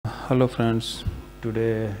Hello friends,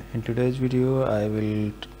 in today's video I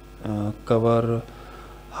will cover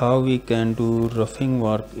how we can do roughing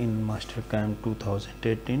work in Mastercam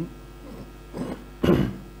 2018.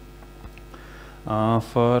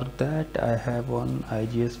 For that I have one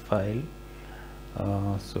IGS file,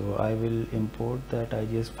 so I will import that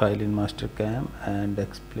IGS file in Mastercam and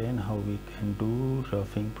explain how we can do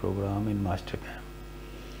roughing program in Mastercam.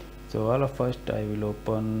 So all of first I will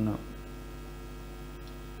open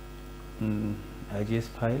IGS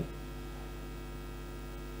file.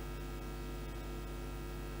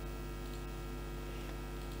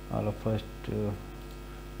 All of first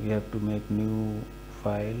we have to make new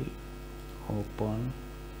file, open,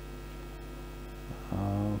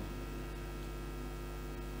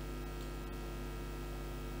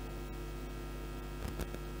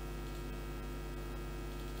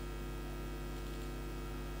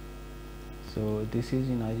 so this is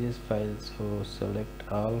in IGS file, so select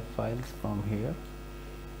all files from here,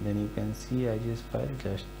 then you can see IGS file,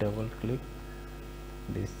 just double click.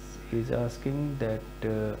 This is asking that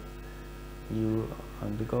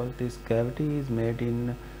because this cavity is made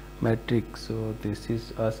in metric, so this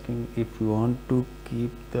is asking if you want to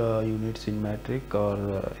keep the units in metric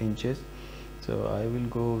or inches. So I will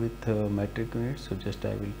go with metric units, so just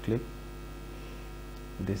I will click.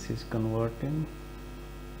 This is converting,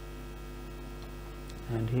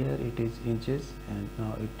 and here it is inches, and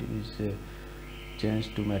now it is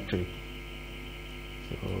changed to metric.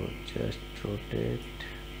 So just rotate.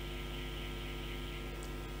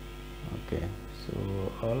 Okay,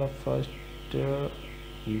 so all of first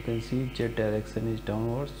you can see Z direction is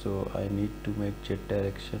downwards, so I need to make Z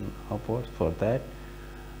direction upwards. For that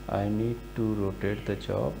I need to rotate the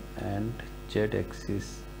job, and Z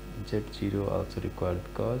axis Z0 also required,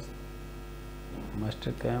 because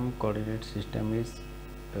Mastercam coordinate system is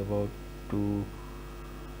about to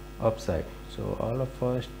upside. So all of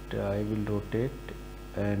first I will rotate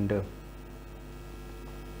and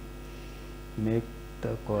make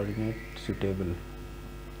the coordinate suitable.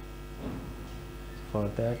 For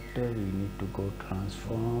that we need to go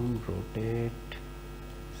transform, rotate,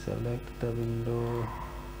 select the window,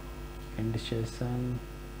 indexation.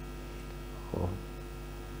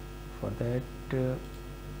 For that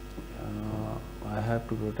I have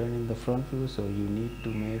to rotate in the front view, so you need to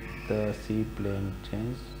make the C plane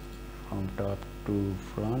change from top to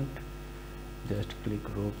front. Just click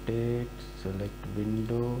rotate, select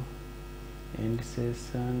window, end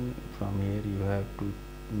session. From here you have to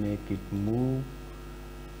make it move,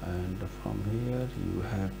 and from here you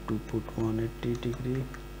have to put 180 degree,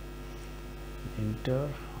 enter.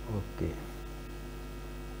 Okay,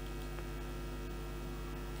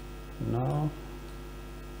 now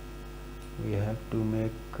we have to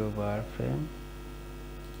make a wireframe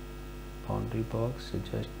boundary box. So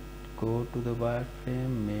just go to the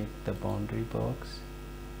wireframe, make the boundary box,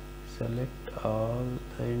 select all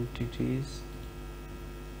the entities,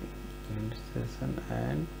 intersection,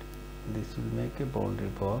 and this will make a boundary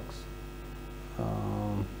box.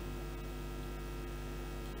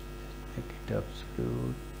 Make it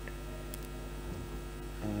absolute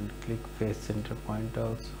and click face center point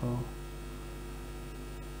also.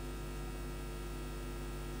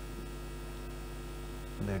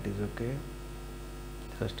 That is okay.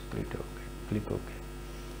 Just click OK.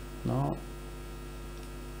 Now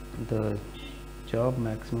the job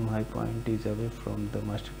maximum high point is away from the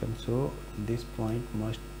Mastercam, so this point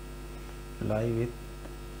must lie with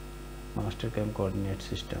Mastercam coordinate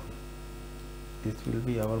system. This will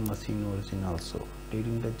be our machine origin also.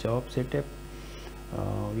 During the job setup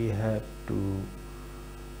we have to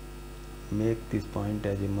make this point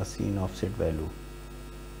as a machine offset value.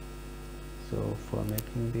 So for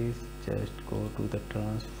making this, just go to the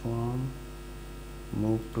transform,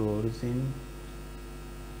 move to origin,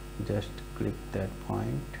 just click that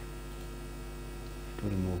point, it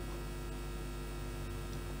will move.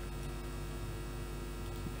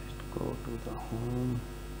 Just go to the home.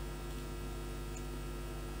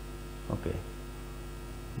 Okay,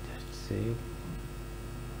 just save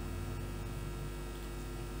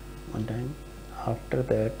one time. After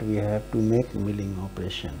that we have to make milling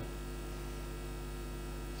operation.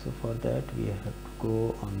 So for that we have to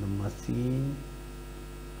go on the machine,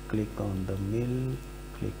 click on the mill,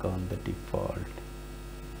 click on the default.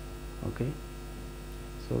 Okay,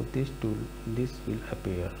 so this will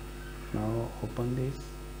appear. Now open this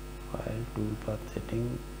file, toolpath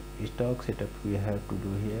setting, stock setup we have to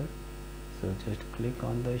do here. So just click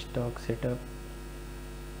on the stock setup,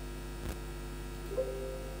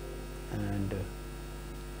 and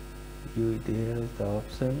there is the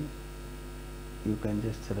option you can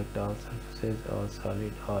just select all surfaces, all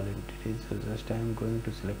solid, all entities. So just I am going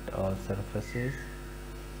to select all surfaces.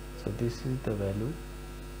 So this is the value.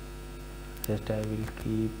 Just I will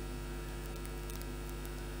keep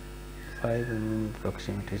 5 mm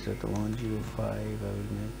proximity. So the 105 I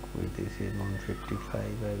will make with this is 155.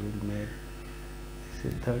 I will make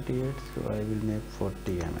this is 38. So I will make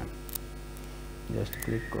 40 mm. Just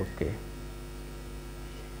click OK.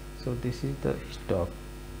 So this is the stock.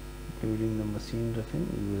 During the machine roughing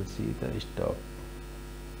you will see the stock.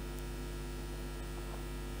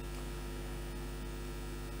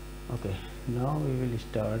 Okay, now we will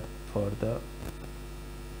start for the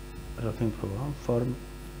roughing program.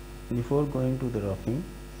 Before going to the roughing,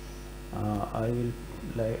 I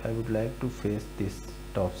would like to face this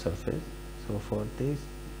top surface. So for this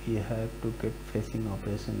we have to get facing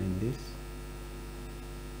operation in this.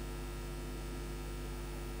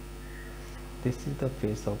 This is the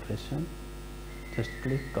face operation. Just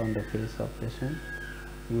click on the face operation.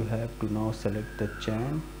 You have to now select the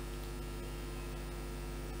chain.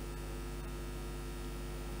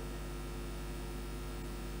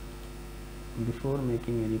 Before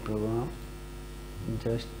making any program,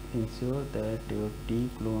 just ensure that your T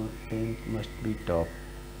plane must be top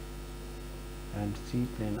and C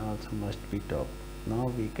plane also must be top.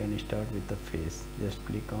 Now we can start with the face. Just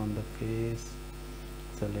click on the face,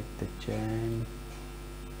 select the chain,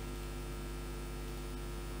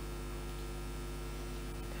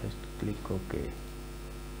 just click OK.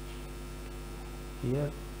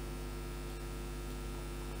 Here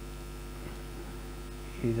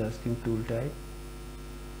he is asking tool type,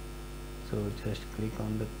 so just click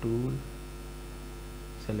on the tool,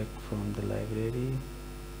 select from the library,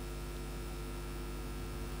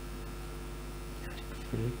 just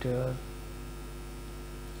filter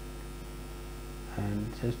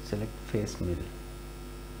and just select face mill.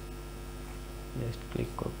 Just click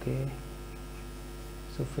OK.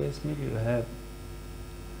 So face mill you have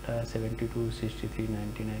 72, 63,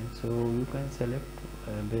 99. So you can select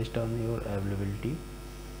based on your availability.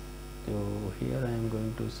 So here I am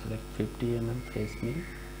going to select 50 mm face mill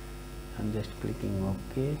and just clicking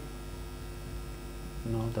OK.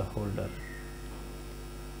 Now the holder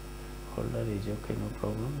is okay, no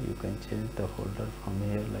problem. You can change the holder from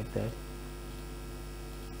here like that.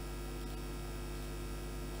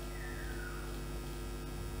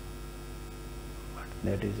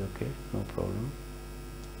 That is okay, no problem.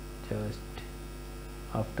 Just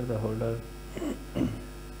after the holder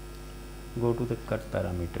go to the cut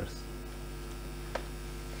parameters.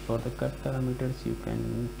 For the cut parameters you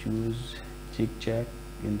can choose zigzag.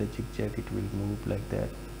 In the zigzag it will move like that.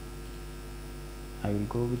 I will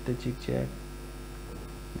go with the zigzag.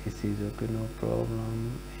 This is okay, no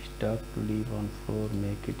problem. Stock to leave on floor,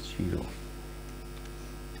 make it 0.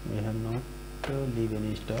 We have not leave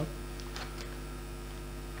any stock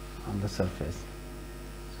on the surface.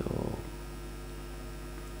 So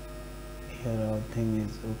here all thing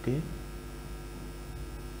is okay.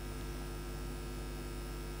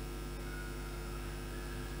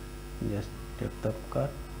 Just depth of cut,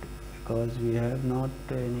 because we have not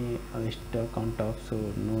any stock on top, so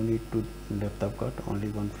no need to depth of cut, only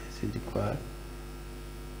one face is required.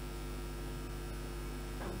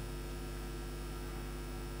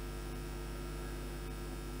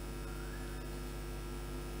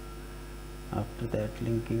 After that,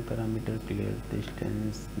 linking parameter, clear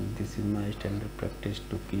distance. This is my standard practice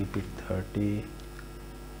to keep it 30.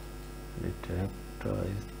 Retractor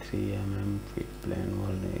is 3 mm, feet plane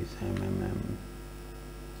one is mm.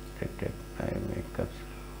 Retract I make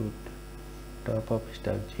absolute. Top of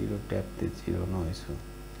stock 0, depth is 0, no issue.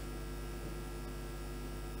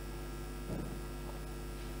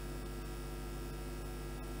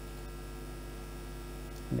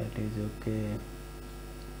 That is okay.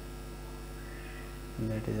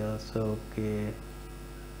 That is also okay.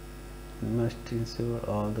 Must ensure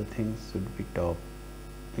all the things should be top,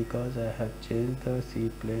 because I have changed the C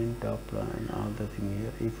plane, top line, all the thing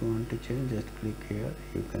here. If you want to change, just click here.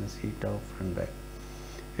 You can see top, front, back.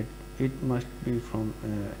 It must be from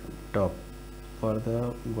top for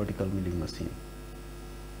the vertical milling machine.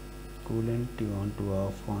 Coolant you want to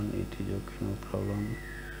off on, it is okay, no problem.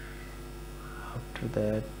 After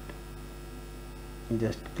that,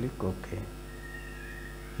 just click OK.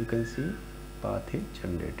 You can see path is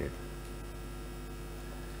generated.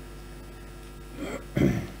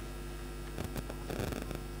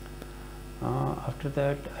 After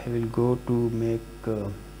that I will go to make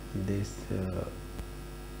this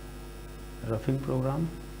roughing program.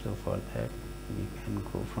 So for that we can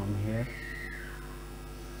go from here.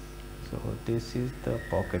 So this is the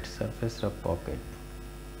pocket, surface rough pocket.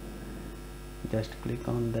 just click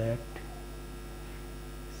on that,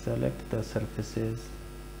 select the surfaces,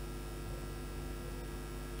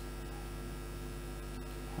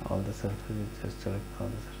 all the surfaces, just select all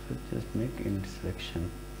the surfaces, just make end selection.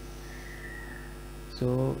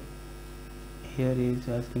 So here is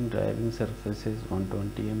asking driving surfaces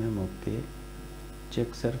 120 mm, okay.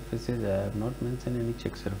 Check surfaces, I have not mentioned any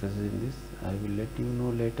check surfaces in this. I will let you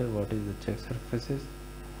know later what is the check surfaces.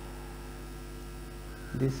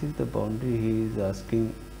 This is the boundary he is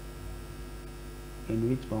asking, in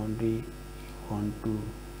which boundary you want to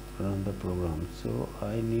run the program. So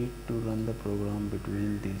I need to run the program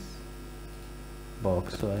between this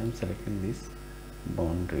box, so I am selecting this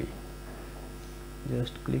boundary.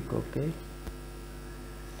 Just click OK,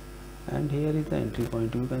 and here is the entry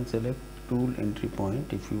point. You can select tool entry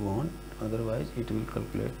point if you want, otherwise it will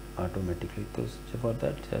calculate automatically. So for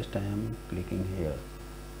that, just I am clicking here,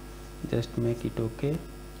 just make it OK.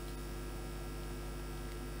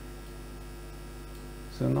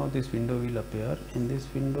 So now this window will appear. In this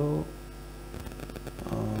window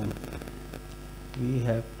we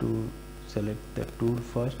have to select the tool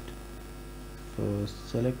first. So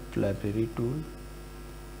select library tool,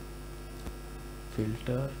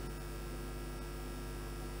 filter,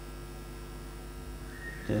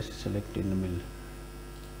 just select in the middle,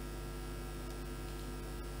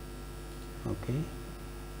 okay,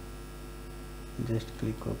 just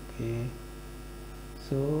click OK.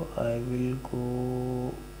 So I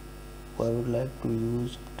would like to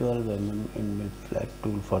use 12 mm in mill flat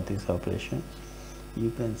tool for this operation.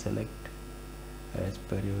 You can select as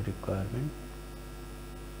per your requirement.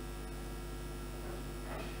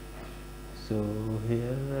 So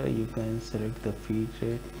here you can select the feed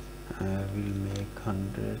rate. I will make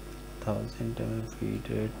 100,000 mm feed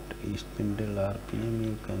rate. Spindle RPM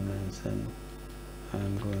you can mention. I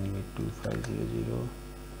am going with 2500.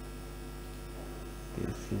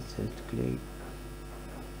 This is just click.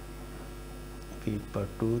 Feed per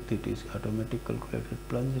tooth, it is automatic calculated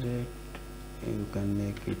plunge rate. You can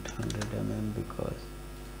make it 100 mm because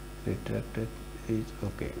retracted is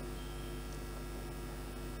okay.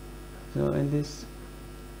 So in this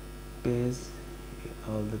page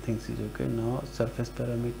all the things is okay. Now surface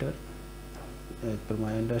parameter, as per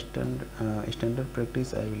my standard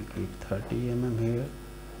practice, I will keep 30 mm here,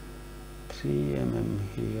 3 mm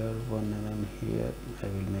here, 1 mm here. I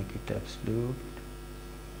will make it absolute.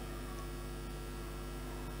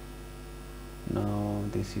 Now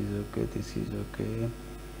this is okay, this is okay,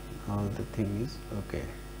 all the thing is okay.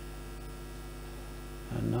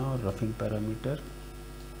 And now roughing parameter,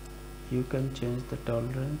 you can change the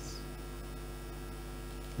tolerance.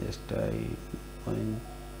 I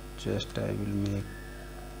will make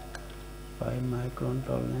 5 micron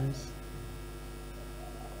tolerance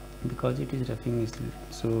because it is roughing,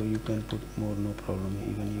 so you can put more, no problem.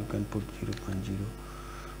 Even you can put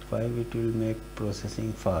 0.05. It will make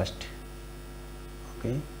processing fast.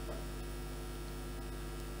 Okay,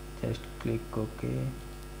 just click OK,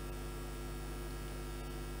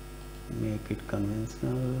 make it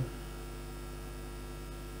conventional.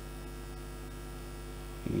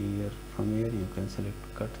 Here, from here you can select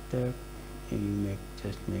cut that.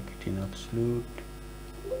 Just make it in absolute.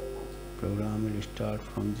 Program will start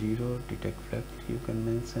from 0. Detect flag you can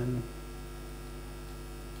mention,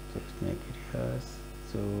 just make it yes.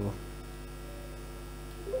 So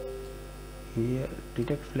here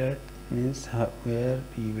detect flat means where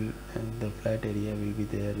you will, and the flat area will be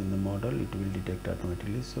there in the model, it will detect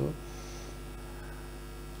automatically. So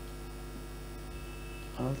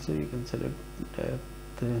also you can select depth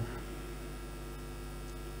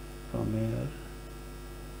from here,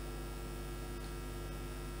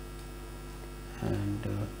 and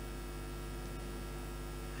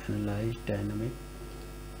analyze dynamic.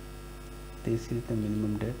 This is the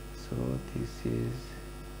minimum depth, so this is,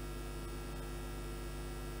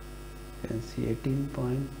 you can see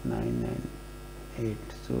 18.998,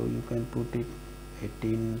 so you can put it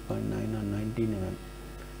 18.9 or 19 mm.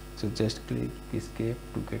 So just click escape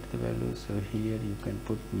to get the value. So here you can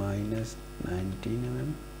put minus 19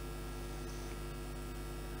 mm,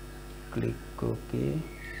 click OK.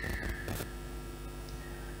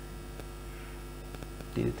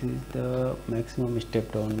 This is the maximum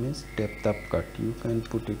step down, means depth of cut. You can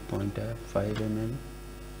put it 0.5 mm.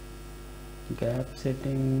 Gap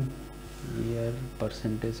setting, here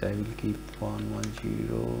percentage I will keep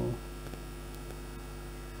 110.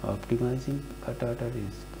 Optimizing cut order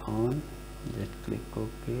is on, just click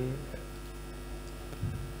OK.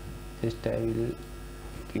 Just I will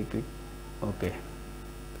keep it OK.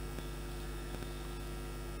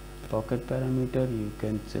 Pocket parameter, you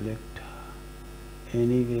can select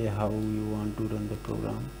any way how you want to run the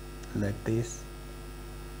program, like this,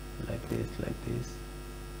 like this, like this.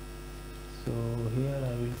 So here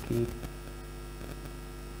I will keep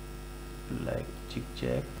like chick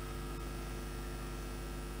check,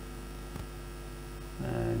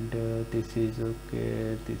 and this is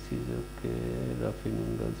okay, this is okay, roughing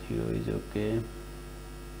angle 0 is okay,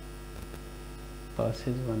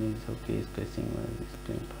 passes 1 is okay, spacing 1 is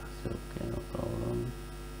string pass okay, no problem.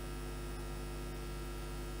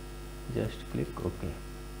 Just click OK.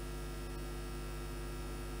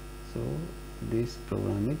 So this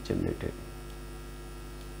program is generated.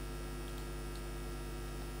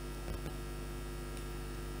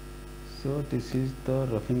 So this is the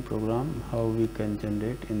roughing program how we can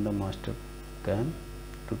generate in the master cam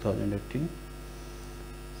 2018.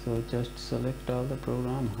 So just select all the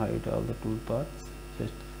program, hide all the toolpaths,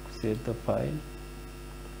 just save the file.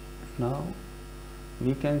 Now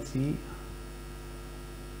we can see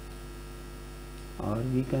or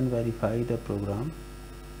we can verify the program.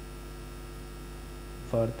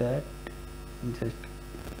 For that, just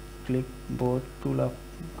click both tool of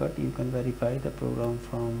cut. You can verify the program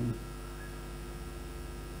from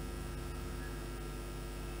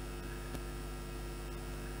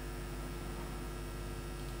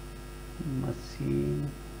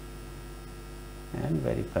machine and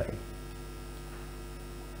verify.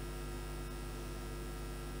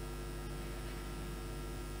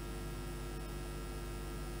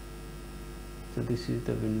 So this is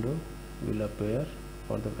the window will appear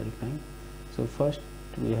for the verifying. So first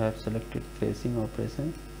we have selected facing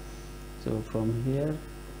operation. So from here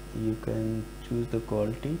you can choose the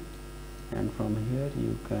quality, and from here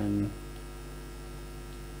you can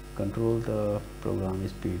control the program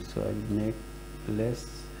speed. So I will make less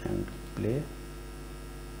and play.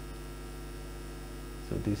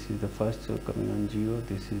 So this is the first, so coming on 0,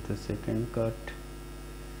 this is the second cut.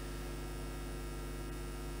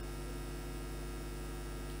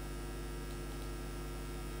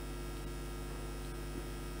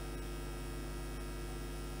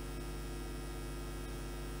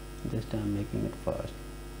 Just I am making it fast.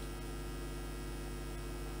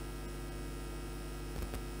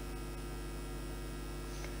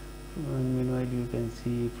 And meanwhile you can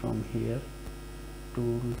see from here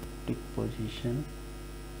tool tick position,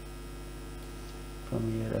 from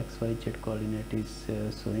here XYZ coordinate is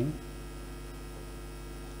showing,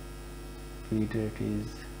 feed rate is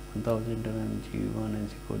 1000 mm G1 and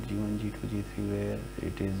C code G1, G2, G3 where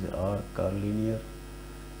it is arc or linear.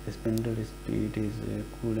 Spindle speed is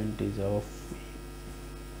coolant is off,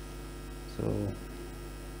 so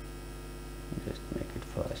just make it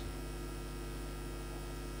fast.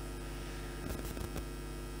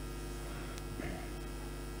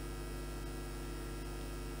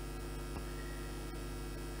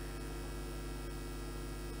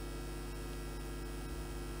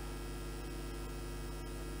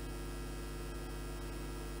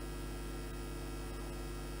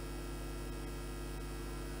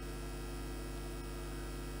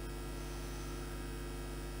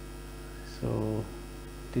 So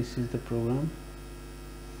this is the program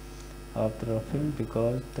of the roughing.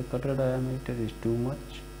 Because the cutter diameter is too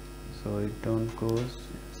much, so it don't goes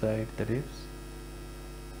inside the ribs.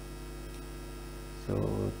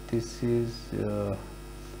 So this is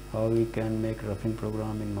how we can make roughing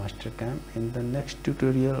program in Mastercam. In the next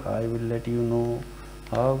tutorial I will let you know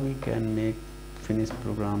how we can make finished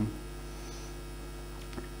program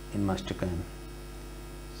in Mastercam.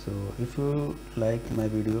 So if you like my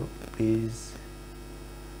video, please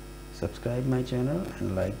subscribe my channel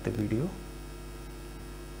and like the video.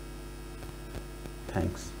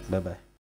 Thanks. Bye bye.